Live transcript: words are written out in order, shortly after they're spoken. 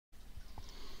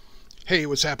Hey,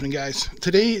 what's happening, guys?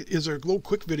 Today is a little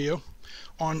quick video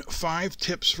on 5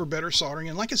 tips for better soldering,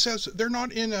 and like it says, they're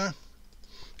not in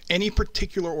any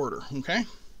particular order, okay?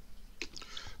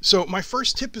 So my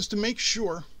first tip is to make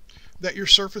sure that your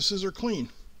surfaces are clean,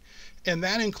 and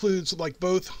that includes like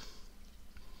both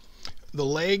the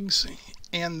legs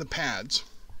and the pads.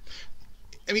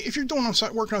 I mean, if you're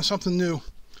working on something new,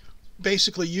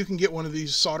 basically you can get one of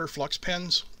these solder flux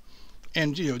pens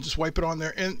and just wipe it on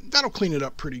there, and that'll clean it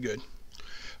up pretty good.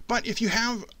 But if you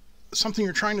have something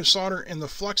you're trying to solder and the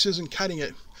flux isn't cutting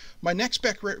it, my next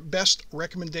best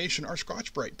recommendation are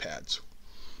Scotch-Brite pads.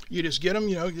 You just get them,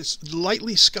 just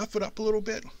lightly scuff it up a little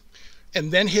bit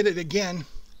and then hit it again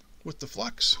with the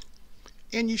flux,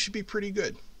 and you should be pretty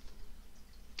good.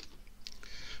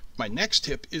 My next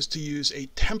tip is to use a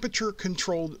temperature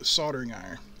controlled soldering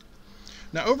iron.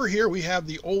 Now over here we have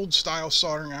the old style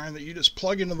soldering iron that you just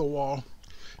plug into the wall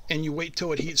and you wait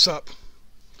till it heats up.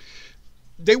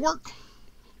 They work.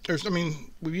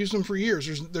 We've used them for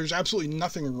years. There's absolutely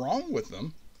nothing wrong with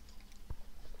them.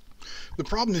 The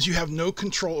problem is you have no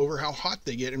control over how hot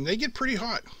they get, and they get pretty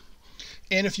hot.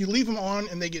 And if you leave them on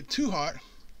and they get too hot,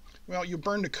 well, you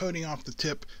burn the coating off the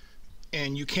tip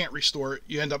and you can't restore it.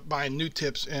 You end up buying new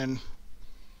tips, and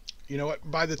you know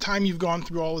what? By the time you've gone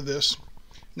through all of this,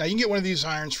 now you can get one of these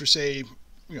irons for say,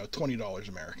 $20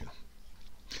 American.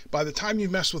 By the time you've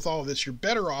messed with all of this, you're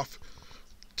better off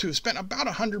to have spent about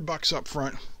 $100 up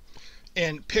front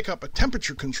and pick up a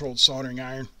temperature controlled soldering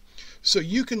iron, so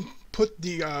you can put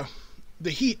the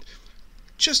heat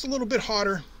just a little bit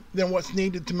hotter than what's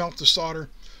needed to melt the solder,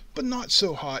 but not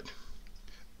so hot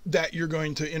that you're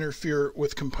going to interfere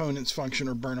with components function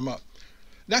or burn them up.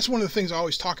 That's one of the things I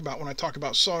always talk about when I talk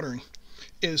about soldering,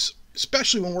 is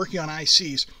especially when working on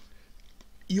ICs,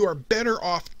 you are better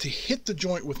off to hit the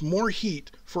joint with more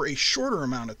heat for a shorter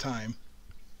amount of time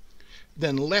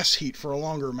than less heat for a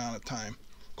longer amount of time,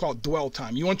 called dwell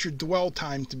time. You want your dwell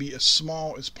time to be as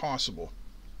small as possible,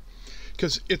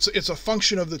 because it's a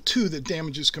function of the two that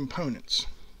damages components.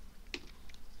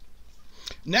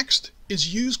 Next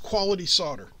is use quality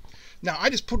solder. Now I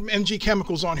just put MG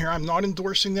Chemicals on here. I'm not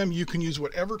endorsing them. You can use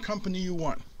whatever company you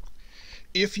want.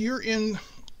 If you're in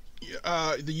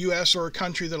the US or a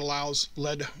country that allows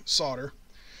lead solder,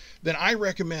 then I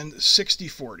recommend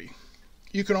 60-40.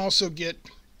 You can also get,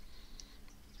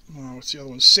 what's the other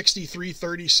one,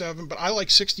 63-37, but I like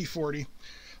 60-40.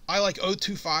 I like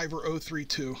 025 or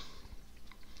 032.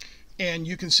 And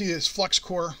you can see this flux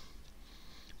core,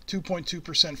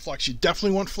 2.2% flux. You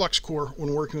definitely want flux core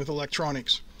when working with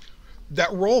electronics.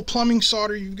 That roll plumbing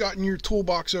solder you've got in your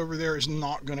toolbox over there is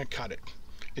not going to cut it.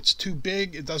 It's too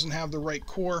big. It doesn't have the right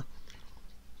core.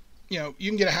 You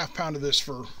can get a half pound of this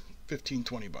for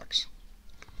 $15-20.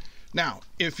 Now,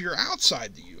 if you're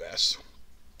outside the US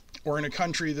or in a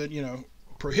country that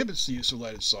prohibits the use of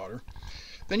leaded solder,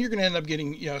 then you're going to end up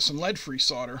getting some lead-free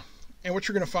solder. And what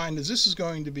you're going to find is this is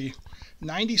going to be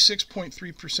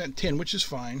 96.3% tin, which is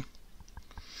fine,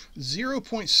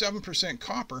 0.7%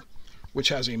 copper, which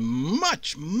has a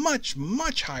much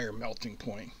higher melting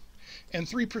point, and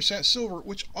 3% silver,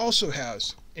 which also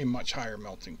has a much higher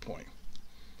melting point.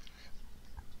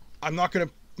 I'm not going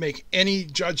to make any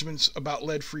judgments about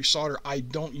lead-free solder. I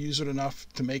don't use it enough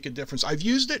to make a difference. I've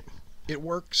used it. It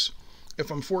works.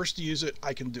 If I'm forced to use it,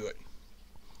 I can do it.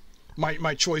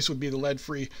 My choice would be the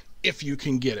lead-free if you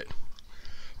can get it.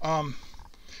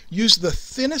 Use the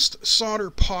thinnest solder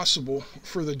possible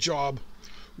for the job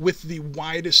with the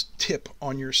widest tip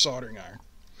on your soldering iron.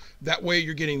 That way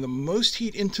you're getting the most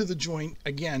heat into the joint,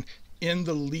 again, in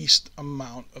the least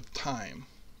amount of time.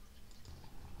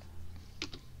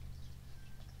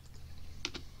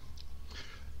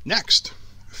 Next,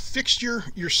 fixture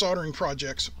your soldering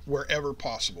projects wherever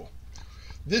possible.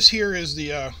 This here is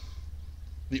the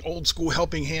old school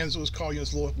helping hands, it was called,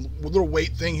 this little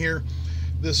weight thing here,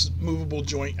 this movable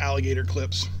joint alligator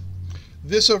clips.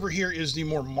 This over here is the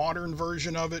more modern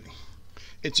version of it.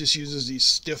 It just uses these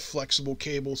stiff flexible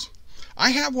cables. I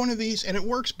have one of these and it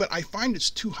works, but I find it's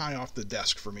too high off the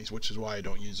desk for me, which is why I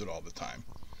don't use it all the time.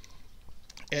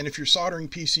 And if you're soldering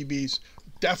PCBs,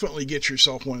 definitely get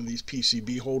yourself one of these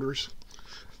PCB holders.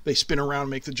 They spin around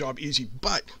and make the job easy,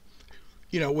 but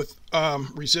with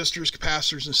resistors,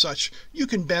 capacitors and such, you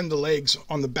can bend the legs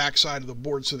on the back side of the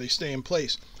board so they stay in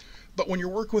place. But when you're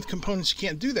working with components you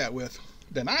can't do that with,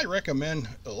 then I recommend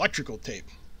electrical tape.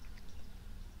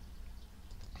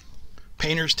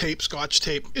 Painter's tape, Scotch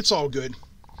tape, it's all good.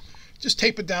 Just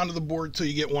tape it down to the board till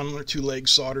you get 1 or 2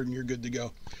 legs soldered and you're good to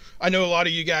go. I know a lot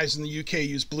of you guys in the UK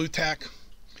use blue tack.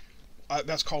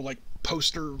 That's called like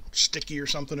poster sticky or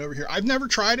something over here. I've never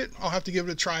tried it. I'll have to give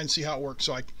it a try and see how it works.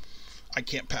 So I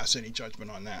can't pass any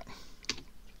judgment on that.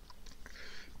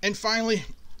 And finally,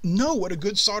 know what a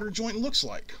good solder joint looks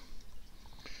like.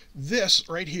 This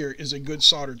right here is a good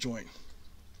solder joint.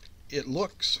 It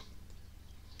looks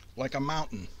like a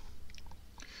mountain.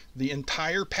 The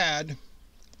entire pad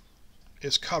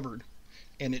is covered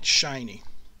and it's shiny.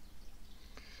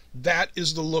 That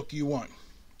is the look you want.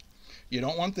 You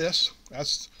don't want this.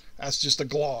 That's just a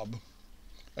glob.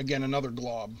 Again, another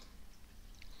glob.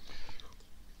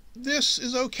 This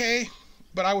is okay,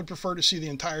 but I would prefer to see the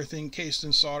entire thing cased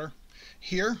in solder.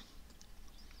 Here,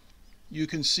 you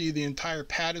can see the entire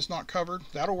pad is not covered.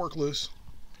 That'll work loose.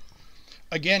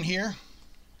 Again here,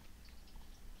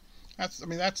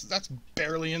 that's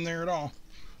barely in there at all.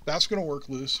 That's going to work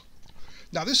loose.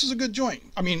 Now this is a good joint.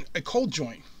 I mean, a cold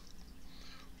joint.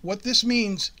 What this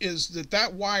means is that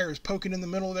that wire is poking in the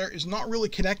middle there is not really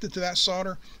connected to that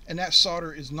solder, and that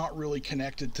solder is not really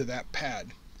connected to that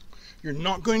pad. You're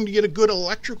not going to get a good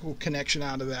electrical connection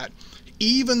out of that,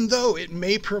 even though it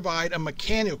may provide a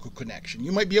mechanical connection.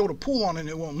 You might be able to pull on it and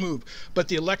it won't move, but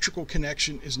the electrical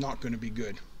connection is not going to be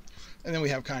good. And then we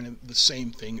have kind of the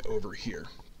same thing over here.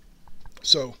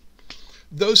 So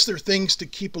those are things to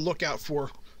keep a lookout for.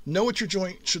 Know what your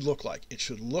joint should look like. It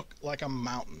should look like a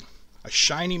mountain, a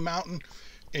shiny mountain,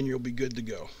 and you'll be good to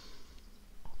go.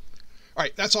 All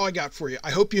right, that's all I got for you.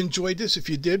 I hope you enjoyed this. If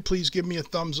you did, please give me a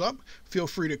thumbs up. Feel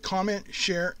free to comment,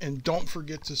 share, and don't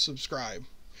forget to subscribe.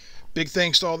 Big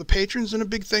thanks to all the patrons, and a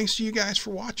big thanks to you guys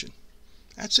for watching.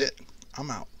 That's it. I'm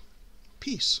out.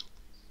 Peace.